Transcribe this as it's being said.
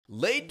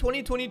Late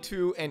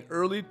 2022 and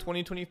early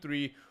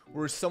 2023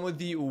 were some of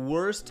the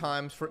worst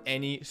times for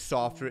any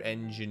software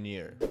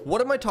engineer.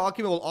 What am I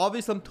talking about? Well,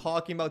 obviously I'm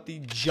talking about the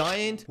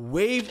giant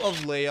wave of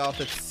layoffs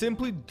that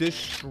simply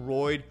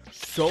destroyed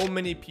so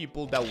many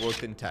people that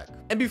worked in tech.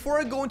 And before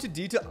I go into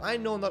detail, I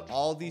know not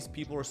all these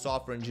people are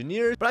software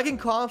engineers, but I can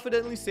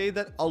confidently say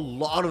that a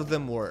lot of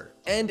them were.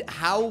 And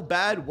how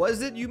bad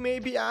was it, you may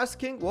be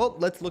asking? Well,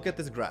 let's look at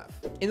this graph.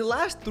 In the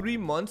last 3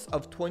 months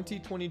of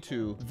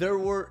 2022, there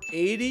were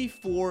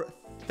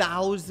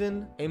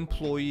 84,000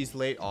 employees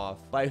laid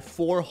off by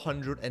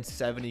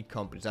 470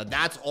 companies. Now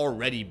that's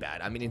already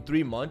bad. I mean, in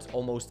 3 months,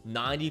 almost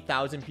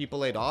 90,000 people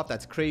laid off.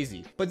 That's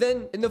crazy. But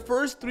then in the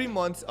first 3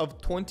 months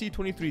of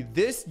 2023,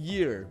 this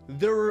year,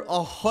 there were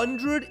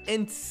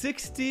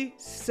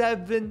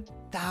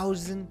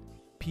 167,000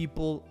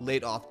 people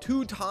laid off,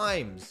 2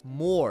 times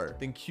more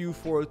than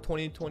Q4 of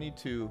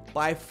 2022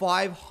 by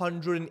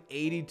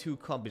 582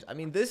 companies. I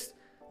mean,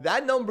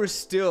 that number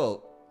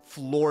still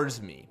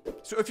floors me.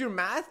 So if your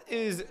math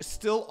is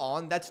still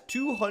on, that's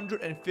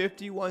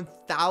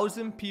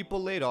 251,000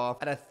 people laid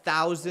off at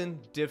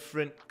 1,000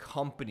 different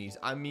companies.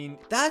 I mean,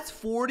 that's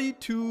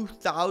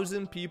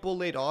 42,000 people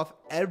laid off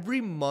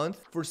every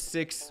month for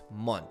 6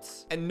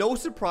 months. And no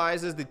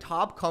surprises, the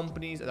top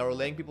companies that were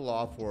laying people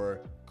off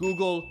were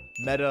Google,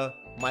 Meta,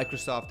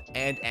 Microsoft,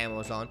 and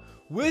Amazon,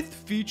 with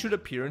featured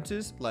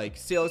appearances like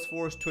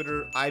Salesforce,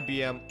 Twitter,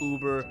 IBM,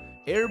 Uber,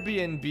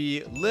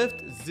 Airbnb,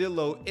 Lyft,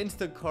 Zillow,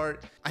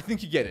 Instacart. I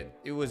think you get it.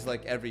 It was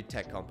like every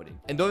tech company.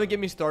 And don't even get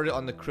me started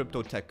on the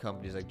crypto tech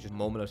companies, like just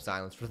moment of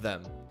silence for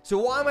them. So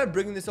why am I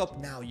bringing this up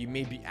now? You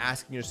may be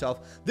asking yourself,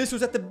 this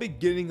was at the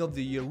beginning of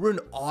the year. We're in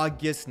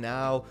August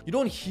now. You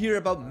don't hear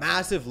about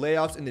massive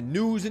layoffs in the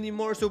news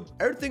anymore, so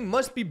everything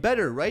must be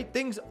better, right?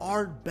 Things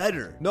are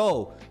better.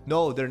 No,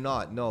 they're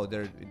not. No.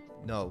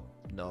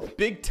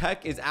 Big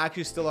tech is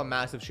actually still a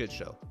massive shit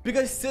show.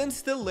 Because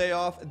since the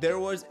layoff, there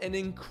was an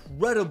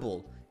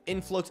incredible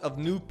influx of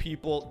new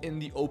people in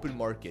the open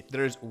market.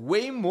 There's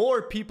way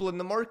more people in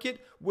the market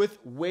with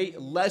way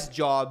less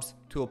jobs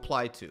to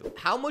apply to.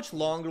 How much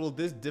longer will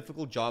this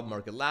difficult job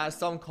market last?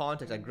 Some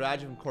context, I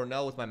graduated from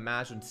Cornell with my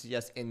master's in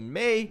CS in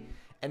May.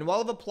 And while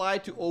I've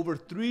applied to over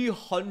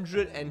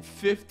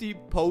 350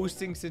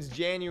 postings since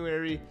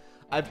January,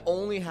 I've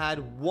only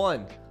had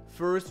one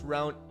first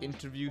round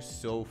interview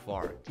so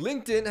far.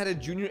 LinkedIn had a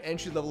junior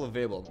entry level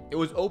available. It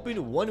was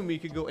open 1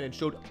 week ago and it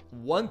showed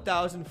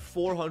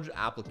 1,400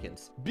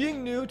 applicants.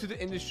 Being new to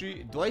the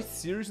industry, do I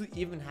seriously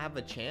even have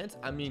a chance?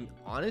 I mean,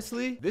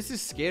 honestly, this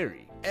is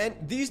scary. And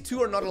these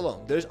two are not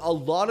alone. There's a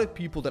lot of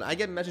people that I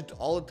get messaged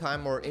all the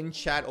time or in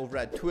chat over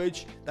at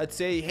Twitch that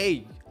say,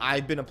 hey,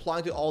 I've been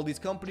applying to all these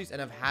companies and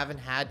I haven't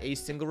had a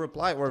single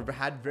reply, or I've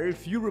had very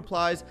few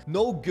replies.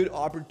 No good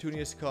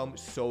opportunities come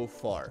so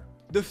far.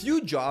 The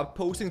few job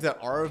postings that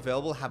are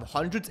available have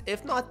hundreds,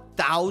 if not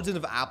thousands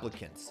of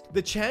applicants.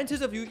 The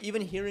chances of you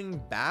even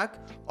hearing back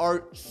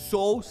are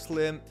so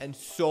slim and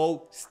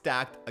so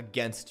stacked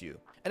against you.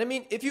 And I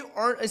mean, if you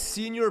aren't a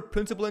senior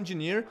principal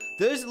engineer,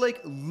 there's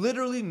like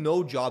literally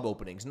no job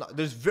openings.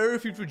 There's very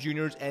few for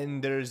juniors,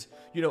 and there's,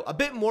 a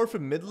bit more for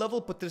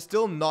mid-level, but there's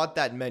still not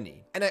that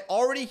many. And I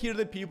already hear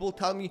the people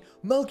telling me,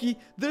 Melky,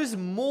 there's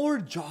more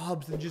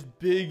jobs than just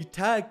big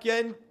tech.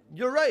 And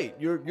you're right.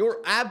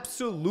 You're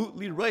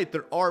absolutely right.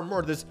 There are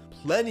more. There's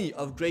plenty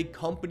of great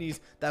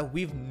companies that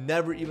we've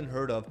never even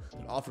heard of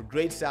that offer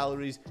great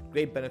salaries,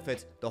 great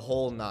benefits, the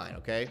whole nine,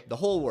 okay? The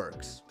whole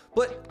works.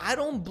 But I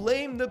don't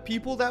blame the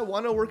people that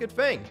want to work at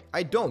Fang.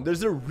 I don't.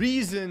 There's a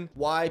reason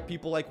why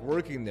people like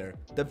working there.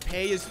 The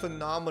pay is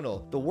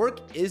phenomenal. The work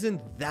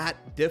isn't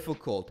that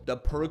difficult. The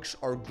perks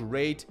are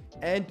great.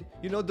 And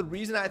the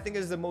reason I think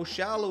is the most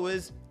shallow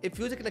is it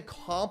feels like an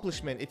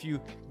accomplishment if you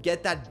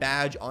get that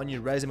badge on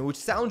your resume, which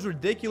sounds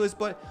ridiculous,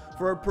 but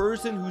for a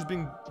person who's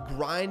been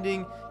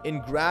grinding in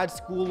grad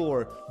school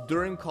or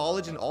during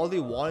college and all they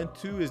wanted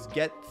to is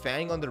get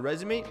Fang on their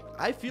resume,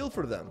 I feel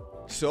for them.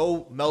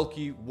 So,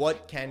 Melky,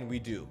 what can we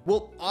do?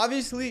 Well,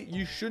 obviously,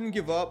 you shouldn't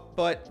give up,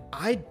 but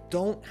I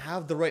don't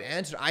have the right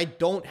answer. I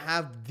don't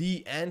have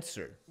the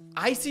answer.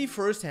 I see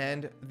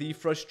firsthand the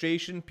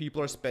frustration people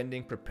are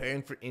spending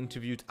preparing for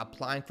interviews,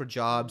 applying for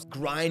jobs,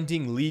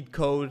 grinding lead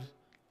code,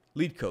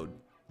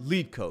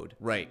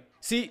 right?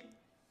 See,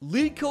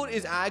 lead code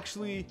is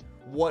actually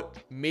what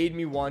made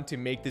me want to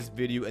make this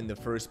video in the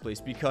first place,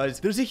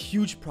 because there's a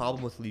huge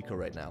problem with lead code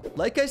right now.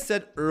 Like I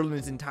said earlier in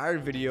this entire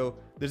video,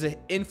 there's an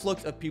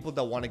influx of people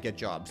that want to get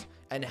jobs.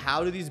 And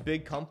how do these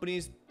big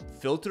companies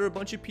filter a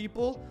bunch of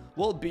people?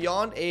 Well,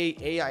 beyond a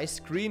AI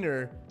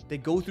screener, they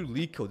go through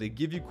lead code. They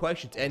give you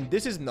questions, and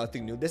this is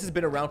nothing new. This has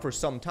been around for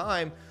some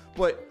time,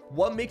 but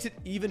what makes it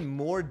even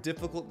more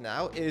difficult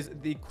now is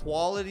the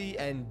quality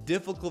and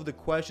difficulty of the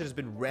question has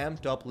been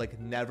ramped up like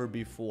never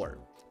before.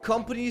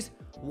 Companies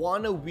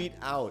want to weed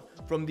out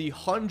from the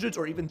hundreds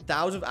or even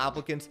thousands of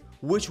applicants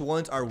which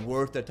ones are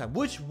worth their time,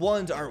 which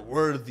ones are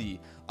worthy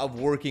of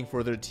working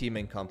for their team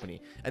and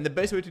company. And the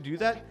best way to do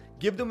that,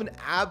 give them an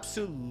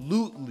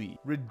absolutely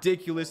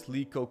ridiculous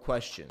leak code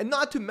question. And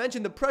not to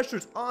mention the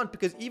pressure's on,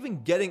 because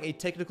even getting a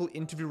technical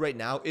interview right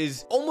now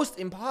is almost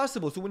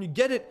impossible. So when you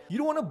get it, you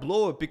don't want to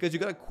blow it because you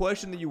got a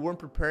question that you weren't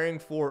preparing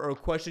for, or a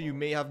question you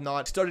may have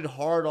not studied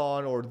hard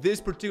on, or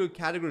this particular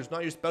category is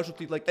not your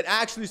specialty. Like, it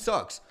actually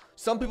sucks.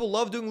 Some people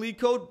love doing leak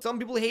code, some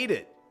people hate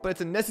it, but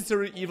it's a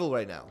necessary evil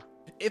right now.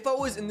 If I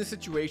was in this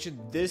situation,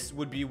 this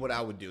would be what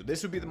I would do.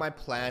 This would be my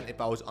plan if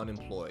I was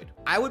unemployed.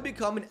 I would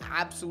become an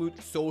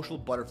absolute social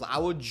butterfly. I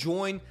would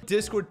join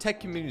Discord tech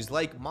communities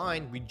like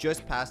mine. We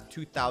just passed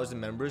 2,000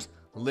 members.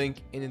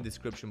 Link in the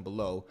description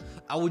below.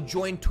 I would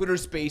join Twitter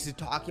spaces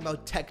talking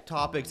about tech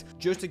topics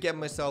just to get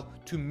myself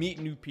to meet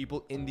new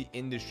people in the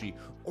industry.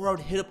 Or I would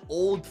hit up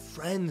old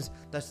friends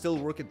that still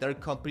work at their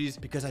companies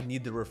because I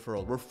need the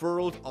referral.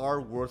 Referrals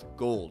are worth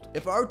gold.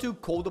 If I were to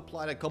cold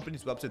apply to a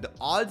company's website, the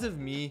odds of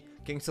me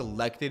getting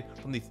selected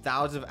from the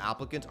thousands of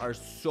applicants are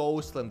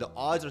so slim. The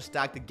odds are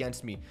stacked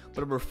against me.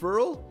 But a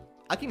referral,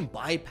 I can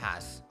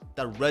bypass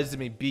that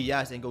resume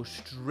BS and go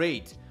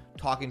straight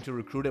talking to a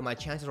recruiter. My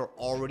chances are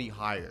already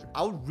higher.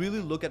 I would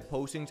really look at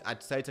postings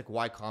at sites like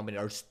Y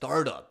Combinator or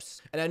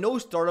startups. And I know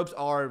startups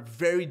are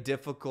very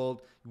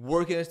difficult.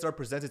 Working at a startup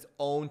presents its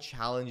own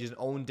challenges,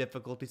 own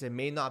difficulties, and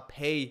may not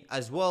pay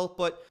as well,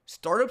 but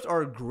startups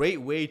are a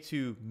great way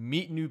to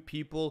meet new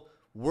people,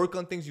 work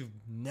on things you've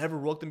never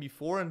worked on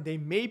before, and they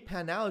may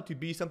pan out to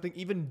be something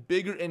even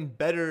bigger and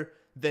better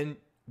than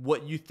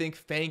what you think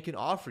Fang can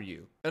offer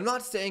you. I'm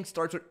not saying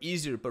starts are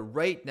easier, but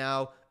right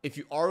now, if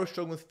you are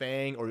struggling with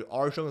Fang or you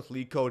are struggling with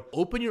leak code,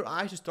 open your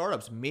eyes to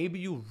startups. Maybe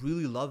you'll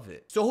really love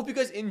it. So I hope you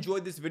guys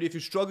enjoyed this video. If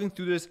you're struggling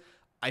through this,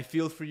 I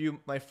feel for you,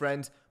 my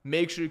friends.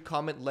 Make sure you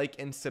comment, like,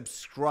 and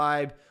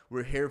subscribe.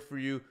 We're here for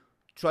you.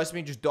 Trust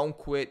me, just don't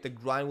quit. The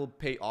grind will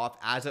pay off.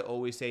 As I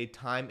always say,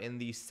 time in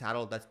the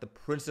saddle. That's the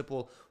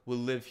principle we'll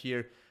live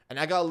here. And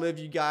I gotta leave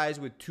you guys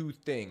with two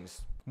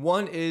things.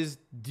 One is,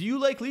 do you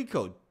like leak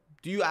code?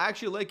 Do you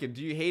actually like it?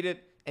 Do you hate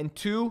it? And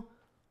two,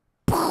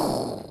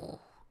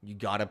 you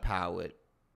gotta power it.